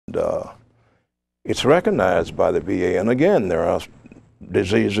it's recognized by the VA. And again, there are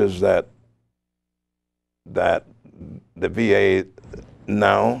diseases that the VA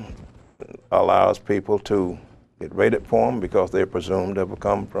now allows people to get rated for them because they're presumed to have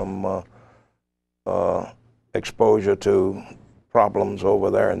come from exposure to problems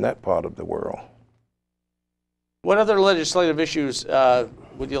over there in that part of the world. What other legislative issues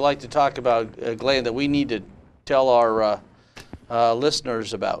would you like to talk about, Glynn, that we need to tell our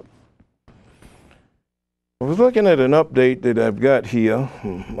listeners about? I was looking at an update that I've got here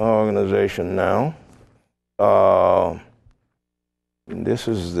from my organization now. This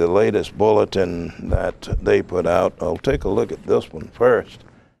is the latest bulletin that they put out. I'll take a look at this one first.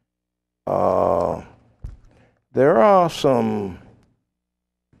 There are some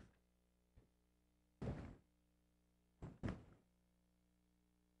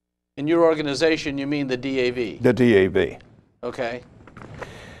in your organization, you mean the DAV? The DAV. Okay.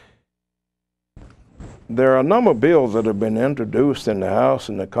 There are a number of bills that have been introduced in the House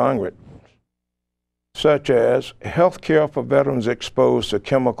and the Congress, such as health care for veterans exposed to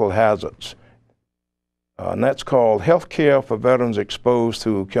chemical hazards. And that's called Health Care for Veterans Exposed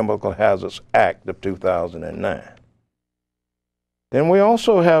to Chemical Hazards Act of 2009. Then we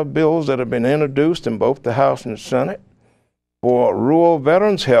also have bills that have been introduced in both the House and the Senate for Rural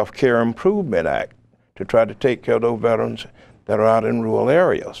Veterans Health Care Improvement Act to try to take care of those veterans that are out in rural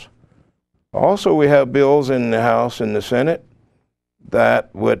areas. Also, we have bills in the House and the Senate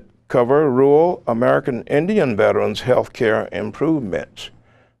that would cover rural American Indian veterans health care improvements.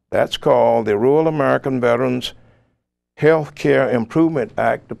 That's called the Rural American Veterans Health Care Improvement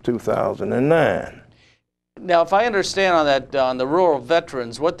Act of 2009. Now, if I understand on that, on the rural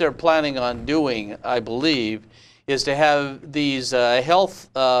veterans, what they're planning on doing, I believe, is to have these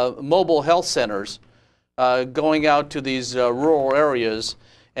mobile health centers going out to these rural areas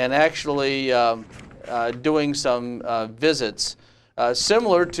and actually doing some visits,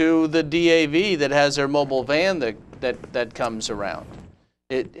 similar to the DAV that has their mobile van that comes around.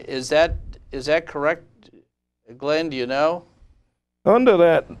 Is that correct, Glynn? Do you know? Under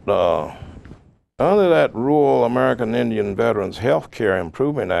that Rural American Indian Veterans Health Care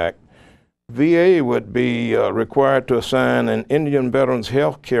Improvement Act, VA would be required to assign an Indian Veterans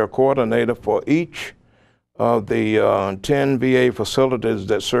Health Care Coordinator for each of the 10 VA facilities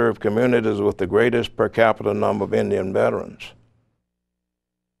that serve communities with the greatest per capita number of Indian veterans.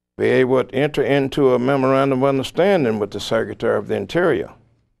 VA would enter into a memorandum of understanding with the Secretary of the Interior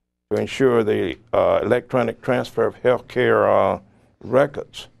to ensure the electronic transfer of health care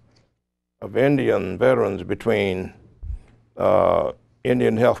records of Indian veterans between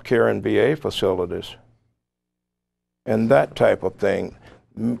Indian health care and VA facilities and that type of thing.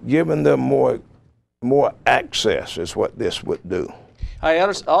 Giving them more access is what this would do. I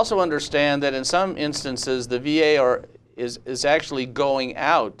also understand that in some instances the VA is actually going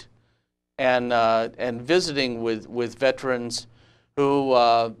out and visiting with veterans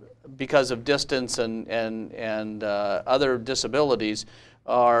who, because of distance and other disabilities,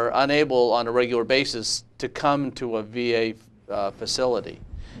 are unable on a regular basis to come to a VA facility.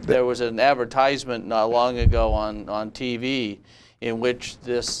 There was an advertisement not long ago on TV in which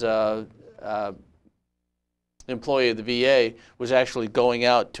this employee of the VA was actually going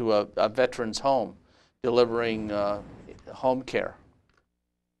out to a veteran's home, delivering home care.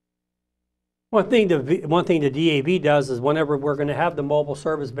 One thing the DAV does is whenever we're going to have the mobile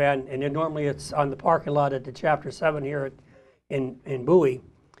service van, and then normally it's on the parking lot at the Chapter 7 here in Bowie,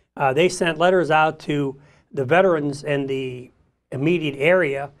 they sent letters out to the veterans in the immediate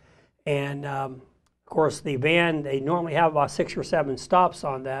area, and of course the van, they normally have about 6 or 7 stops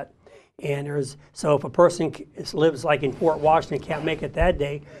on that. And so if a person lives like in Fort Washington, can't make it that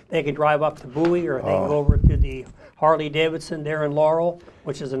day, they can drive up to Bowie, or they can go over to the Harley Davidson there in Laurel,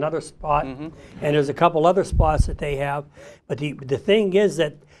 which is another spot. Mm-hmm. And there's a couple other spots that they have. But the thing is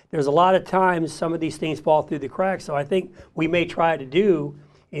that there's a lot of times some of these things fall through the cracks. So I think we may try to do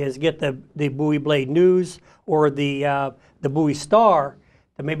is get the Bowie Blade News or the Bowie Star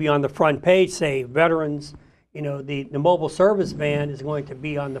to maybe on the front page say veterans. You know, the mobile service van is going to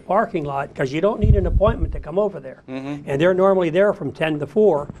be on the parking lot because you don't need an appointment to come over there. Mm-hmm. And they're normally there from 10 to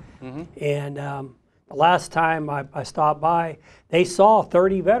 4. Mm-hmm. And the last time I stopped by, they saw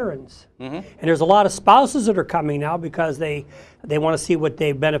 30 veterans. Mm-hmm. And there's a lot of spouses that are coming now because they want to see what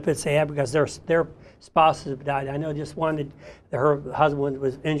benefits they have because their spouses have died. I know just one, her husband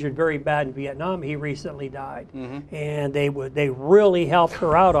was injured very bad in Vietnam. He recently died. Mm-hmm. And they really helped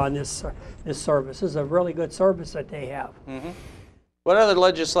her out on this service. This is a really good service that they have. Mm-hmm. What other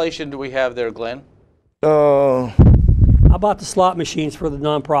legislation do we have there, Glynn? How about the slot machines for the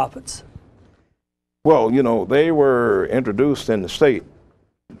nonprofits? Well, you know, they were introduced in the state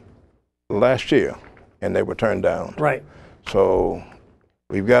last year, and they were turned down. Right. So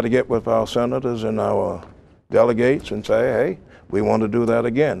we've got to get with our senators and our delegates and say, hey, we want to do that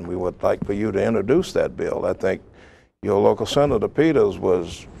again. We would like for you to introduce that bill. I think your local Senator Peters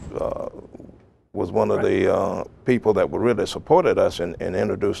was one of the people that really supported us in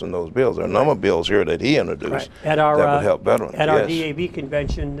introducing those bills. There are a number of bills here that he introduced at our, that would help veterans. At our DAV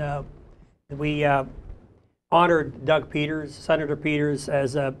convention, we honored Doug Peters, Senator Peters,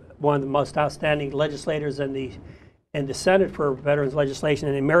 as one of the most outstanding legislators in the Senate for veterans legislation,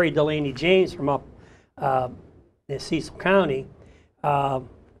 and Mary Delaney James from up in Cecil County,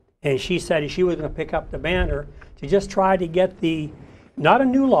 and she said she was going to pick up the banner to just try to get not a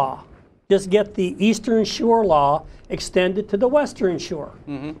new law, just get the Eastern Shore law extended to the Western Shore.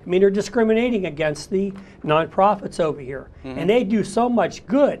 I mean, they're discriminating against the nonprofits over here, and they do so much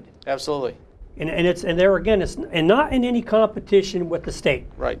good. Absolutely. And there again, it's not in any competition with the state,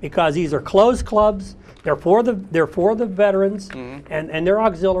 right? Because these are closed clubs. They're for the veterans and their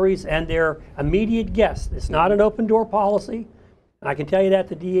auxiliaries and their immediate guests. It's not an open door policy. And I can tell you that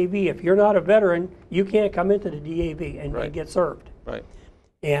the DAV, if you're not a veteran, you can't come into the DAV and get served. Right.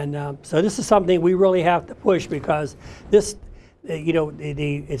 And so this is something we really have to push, because this, you know,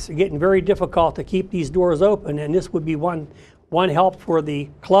 it's getting very difficult to keep these doors open, and this would be one help for the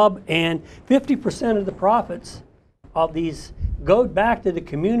club. And 50% of the profits of these go back to the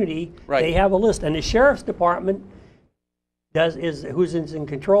community. Right. They have a list, and the sheriff's department who's in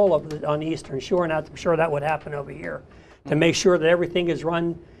control of on the Eastern Shore, and I'm sure that would happen over here, to make sure that everything is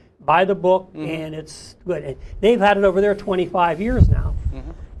run by the book and it's good. And they've had it over there 25 years now,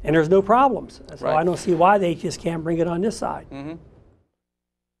 and there's no problems. So I don't see why they just can't bring it on this side.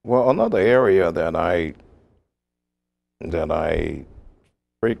 Well, another area that I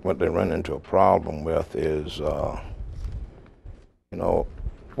frequently run into a problem with is, you know,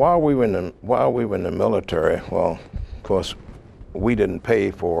 while we were in the military, well, of course, we didn't pay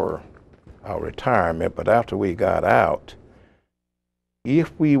for our retirement, but after we got out,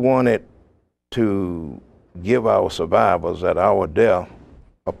 if we wanted to give our survivors at our death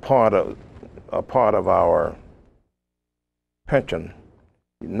a part of our pension,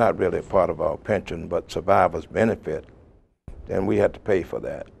 not really a part of our pension, but survivor's benefit, then we had to pay for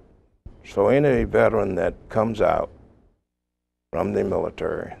that. So any veteran that comes out from the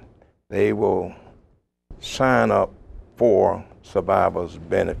military, they will sign up for survivor's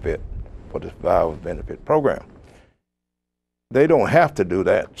benefit, for the survivor's benefit program. They don't have to do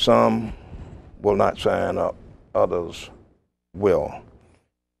that. Some will not sign up, others will.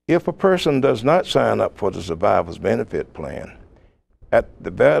 If a person does not sign up for the survivor's benefit plan, at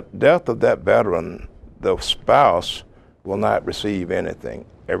the death of that veteran, the spouse will not receive anything.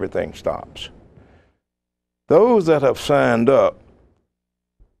 Everything stops. Those that have signed up,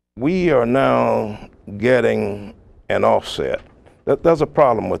 we are now getting an offset. There's a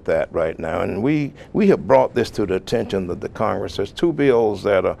problem with that right now, and we have brought this to the attention of the Congress. There's two bills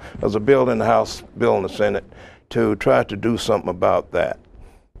there's a bill in the House, bill in the Senate, to try to do something about that.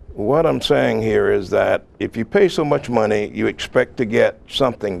 What I'm saying here is that if you pay so much money, you expect to get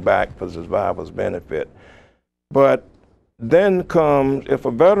something back for the survivor's benefit. But then comes, if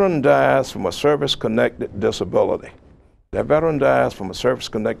a veteran dies from a service-connected disability, that veteran dies from a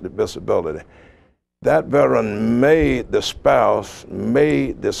service-connected disability, that veteran the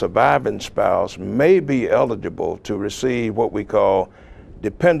surviving spouse may be eligible to receive what we call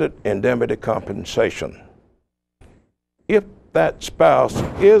dependent indemnity compensation. If that spouse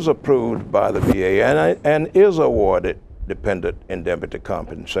is approved by the VA and is awarded dependent indemnity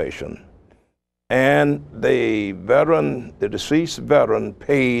compensation, and the deceased veteran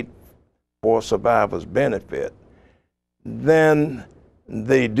paid for survivor's benefit, then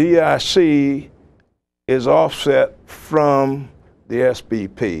the DIC is offset from the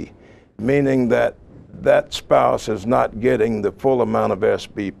SBP, meaning that that spouse is not getting the full amount of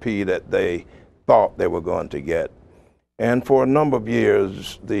SBP that they thought they were going to get. And for a number of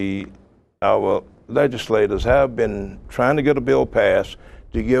years, our legislators have been trying to get a bill passed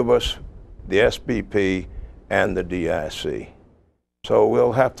to give us the SBP and the DIC. So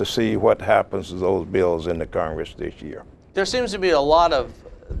we'll have to see what happens to those bills in the Congress this year. There seems to be a lot of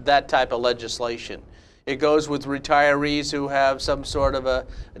that type of legislation. It goes with retirees who have some sort of a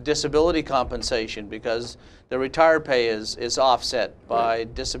disability compensation because the retired pay is offset by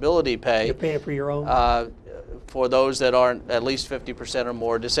disability pay. You're paying for your own. For those that aren't at least 50% or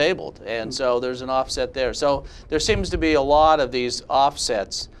more disabled. And so there's an offset there. So there seems to be a lot of these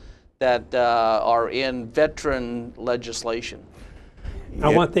offsets that are in veteran legislation.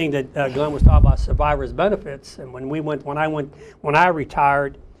 Now, one thing that Glenn was talking about, survivors benefits, and when I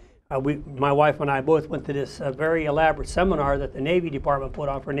retired, my wife and I both went to this very elaborate seminar that the Navy Department put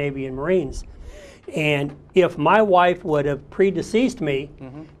on for Navy and Marines. And if my wife would have predeceased me,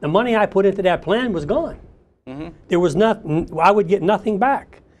 the money I put into that plan was gone. There was nothing. I would get nothing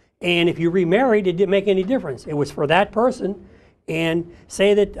back. And if you remarried, it didn't make any difference. It was for that person. And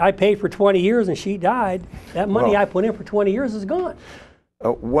say that I paid for 20 years and she died, that money I put in for 20 years is gone.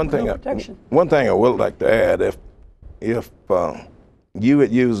 One thing I would like to add, if you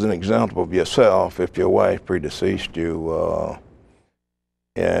would use an example of yourself, if your wife predeceased you,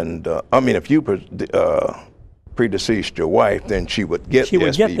 if you predeceased your wife, then she would get the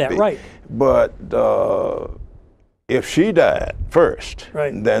SPP. Get that, right. But if she died first,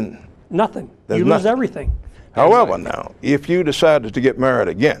 then nothing. You lose everything. However, now, if you decided to get married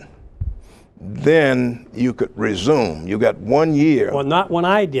again, then you could resume. You got 1 year. Well, not when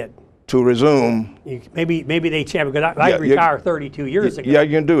I did. To resume. Maybe they changed because I retired 32 years ago. Yeah,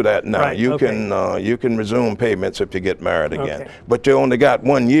 you can do that now. Right, you can resume payments if you get married again. But you only got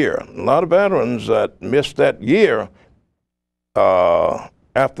 1 year. A lot of veterans that missed that year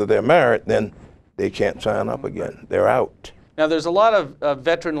after they're married, then they can't sign up again. They're out. Now, there's a lot of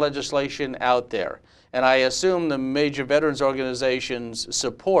veteran legislation out there, and I assume the major veterans organizations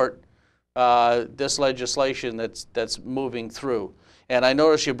support this legislation that's moving through. And I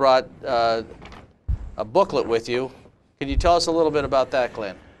noticed you brought a booklet with you. Can you tell us a little bit about that,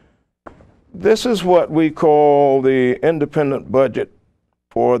 Glynn? This is what we call the independent budget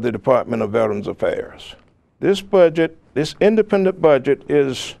for the Department of Veterans Affairs. This independent budget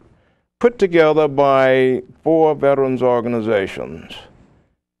is put together by 4 veterans organizations.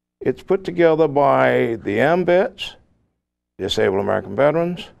 It's put together by the AMVETS, Disabled American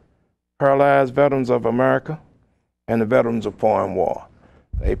Veterans, Paralyzed Veterans of America, and the Veterans of Foreign War.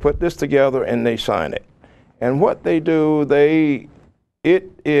 They put this together and they sign it. And what they do, it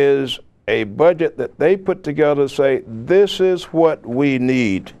is a budget that they put together to say, this is what we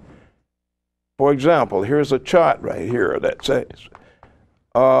need. For example, here's a chart right here that says,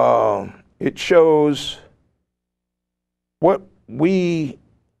 it shows what we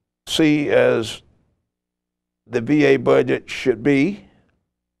see as the VA budget should be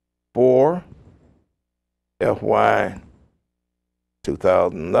for FY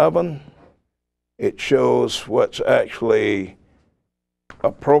 2011. It shows what's actually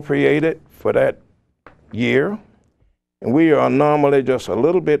appropriated for that year. And we are normally just a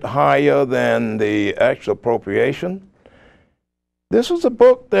little bit higher than the actual appropriation. This is a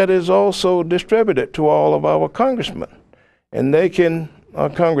book that is also distributed to all of our congressmen, and they can,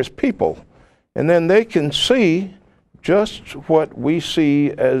 Congress people, and then they can see just what we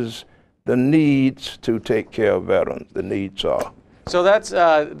see as the needs to take care of veterans, the needs are. So that's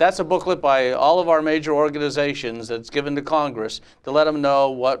a booklet by all of our major organizations that's given to Congress to let them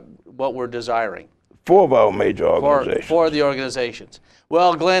know what we're desiring. 4 of our major organizations. 4 of the organizations.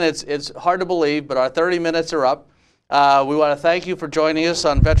 Well, Glynn, it's hard to believe, but our 30 minutes are up. We want to thank you for joining us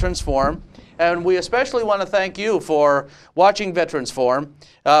on Veterans Forum, and we especially want to thank you for watching Veterans Forum.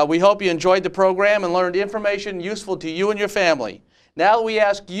 We hope you enjoyed the program and learned information useful to you and your family. Now we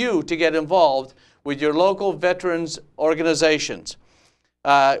ask you to get involved with your local veterans organizations.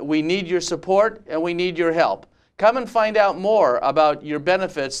 We need your support and we need your help. Come and find out more about your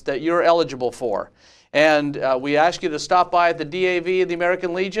benefits that you're eligible for. And we ask you to stop by at the DAV of the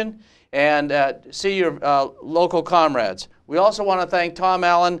American Legion and see your local comrades. We also want to thank Tom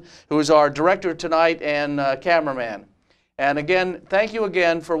Allen, who is our director tonight and cameraman. And again, thank you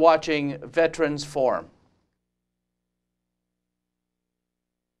again for watching Veterans Forum.